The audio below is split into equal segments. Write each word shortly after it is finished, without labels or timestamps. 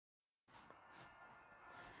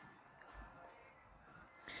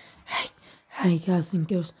Hi guys and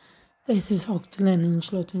girls, this is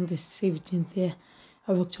OctolingNinjala2017 here.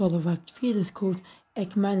 I worked all of Act videos called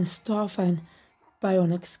Eggman and Starfan by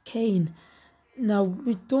Onyx Kane. Now,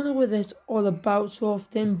 we don't know what it's all about so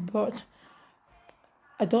often, but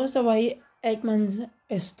I don't know why Eggman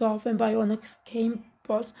is Starfan by Onyx Kane,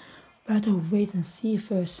 but we have to wait and see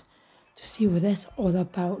first to see what it's all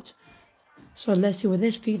about. So let's see what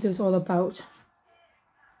this video is all about.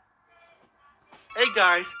 Hey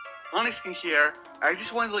guys, Onyx King here. I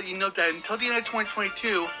just wanted to let you know that until the end of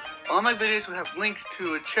 2022, all my videos will have links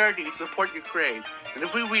to a charity to support Ukraine. And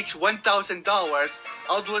if we reach $1,000,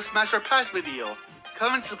 I'll do a Smash or Pass video.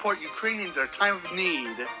 Come and support Ukraine in their time of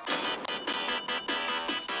need.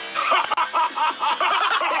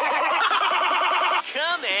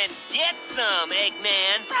 Come and get some,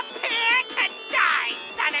 Eggman. Prepare to die,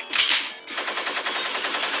 Sonic.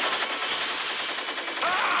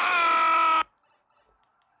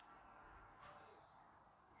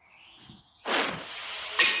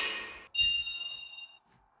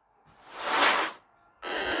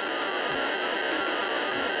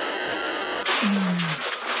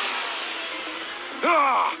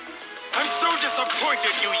 I'm so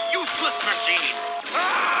disappointed, you useless machine!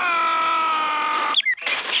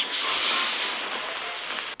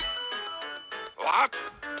 What?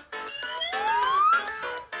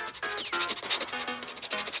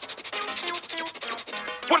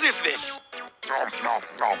 What is this?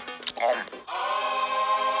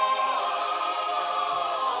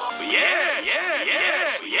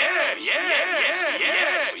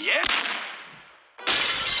 Yeah.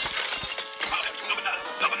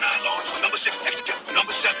 Number 9 large, number 6 extra jet,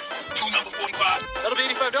 number 7, 2 number 45. That'll be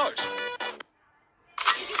 $85.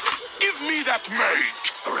 Give me that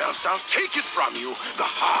mate, or else I'll take it from you the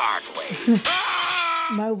hard way.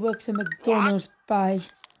 My works at McDonald's by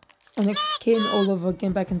Onyx Kane all over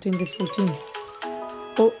again back in 2014.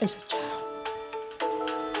 Oh, it's a child.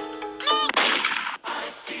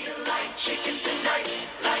 I feel like chicken tonight,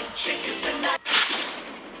 like chicken tonight.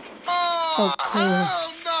 Okay.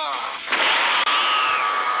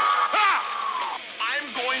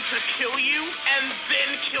 To kill you and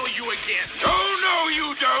then kill you again. Oh, no,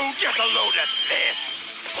 you don't. Get a load of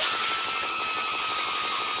this.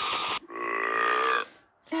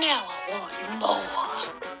 Now I want more.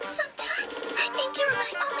 Sometimes I think you're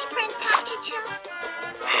my only friend, Patricio.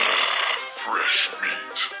 Fresh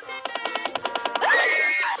meat.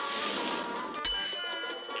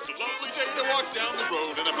 It's a lovely day to walk down the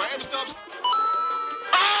road, and if I ever stop...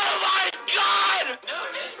 Oh, my God!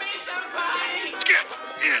 Notice me, senpai! Get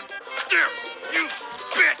in there, you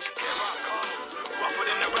bitch! Rougher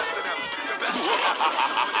than the rest of them. The best.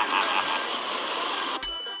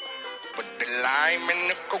 Put the lime in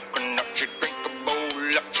the coconut, you drink a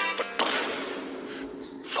bowl up.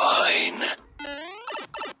 Fine.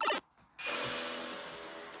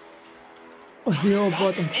 Oh,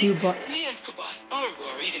 Hero-Bot and Q-Bot. Me and Kubot are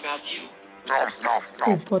worried about you.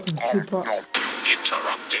 Hero-Bot and Q-Bot.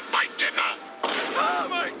 Interrupted my dinner. Oh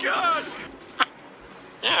my God!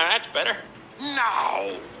 Yeah, that's better.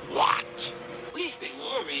 Now what? We've been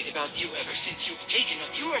worried about you ever since you've taken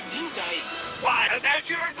up your new diet. What about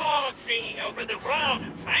your gold singing over the world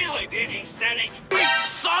and finally beating Sonic? Beat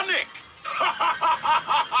Sonic!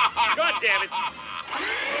 God damn it!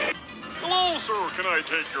 Hello, sir. Can I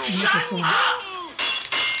take your...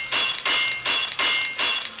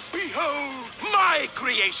 Behold my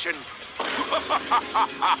creation!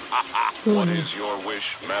 What is your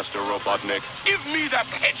wish, Master Robotnik? Give me that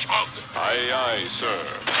hedgehog! Aye, aye, sir.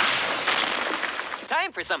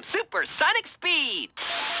 Time for some supersonic speed!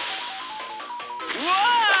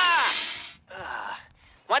 Whoa!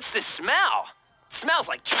 What's this smell? It smells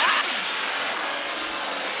like trash!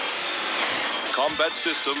 Combat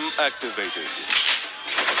system activated.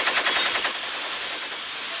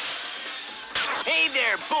 Hey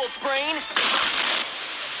there, Bolt Brain!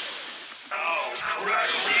 I'll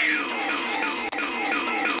crush you!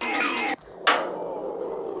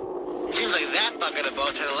 Seems like that bucket of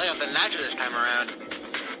bolts had to lay off the nitro this time around.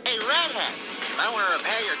 Hey, Red Hat, I want to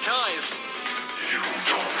repair your toys. You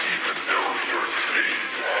don't even know your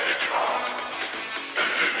fate, hedgehog.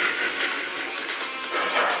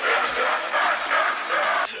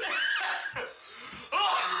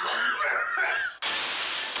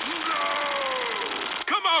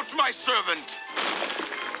 Come out, my servant!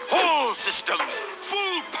 All systems,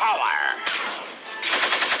 full power!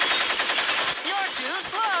 You're too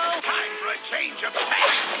slow! Time for a change of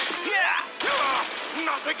pace! Yeah!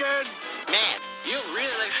 Not again! Man, you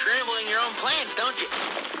really like scrambling your own plans, don't you?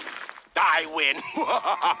 I win!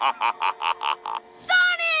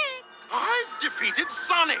 Sonic! I've defeated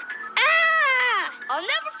Sonic! Ah! I'll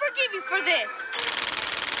never forgive you for this.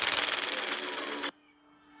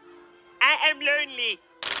 I am lonely.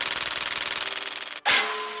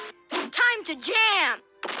 Time to jam.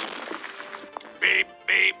 Beep,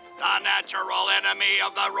 beep. The natural enemy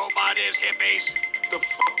of the robot is hippies. The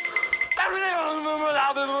fuck?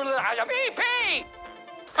 Beep!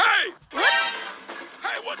 Hey!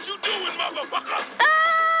 Hey, what you doing, motherfucker?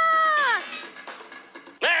 Ah!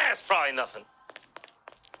 That's probably nothing.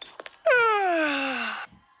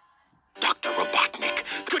 Dr. Robotnik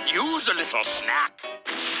could use a little snack.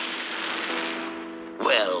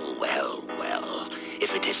 Well, well, well.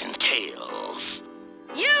 If it isn't Tails.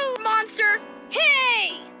 You monster!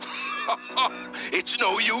 Hey! It's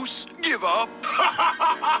no use. Give up.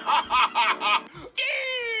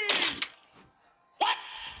 What?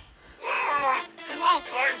 Well,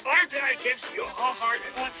 why did I give you a heart?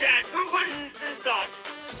 What's that? Who wouldn't have thought?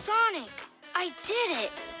 Sonic, I did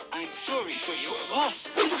it. I'm sorry for your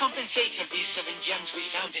loss. To compensate for these 7 gems we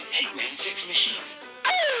found in Eggman's X machine.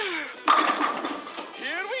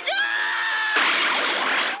 Here we go!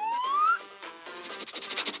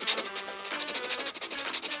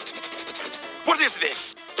 What is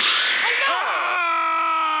this?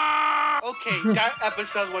 Okay, that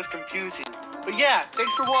episode was confusing. But yeah,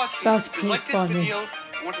 thanks for watching. That was If you like this pretty funny. video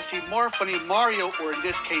and want to see more funny Mario, or in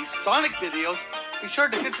this case, Sonic videos, be sure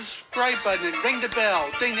to hit the subscribe button and ring the bell.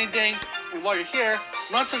 Ding, ding, ding. And while you're here,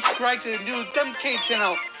 not subscribe to the new DMK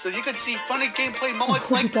channel so you can see funny gameplay moments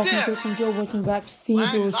Hope you like guys this. enjoy watching back And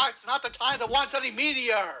videos. it's not the time to watch any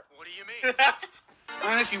meteor. What do you mean?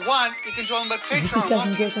 And if you want, you can join my Hope you Patreon. guys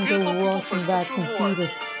Watch these enjoy beautiful people for watching back special videos.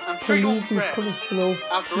 rewards. I'm sure you'll Please leave regret. comments below.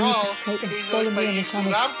 After Please all, subscribe and he follow knows me my on the YouTube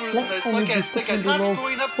channel. algorithm Let is any like a description stick and nuts below.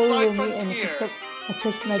 going up Follow side me and frontiers.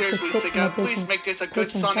 touch my Seriously, description Sega, my please make this a good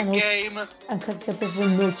Patreon Sonic channel game. and click the bell for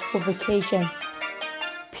notification.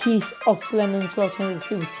 Peace,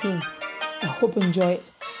 OctolingNinjala2017. I hope you enjoy it.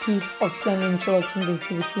 Peace,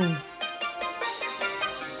 OctolingNinjala2017.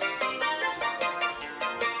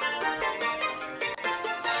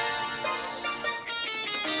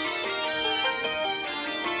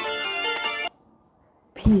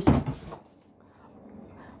 Peace,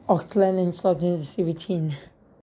 OctolingNinjala2017.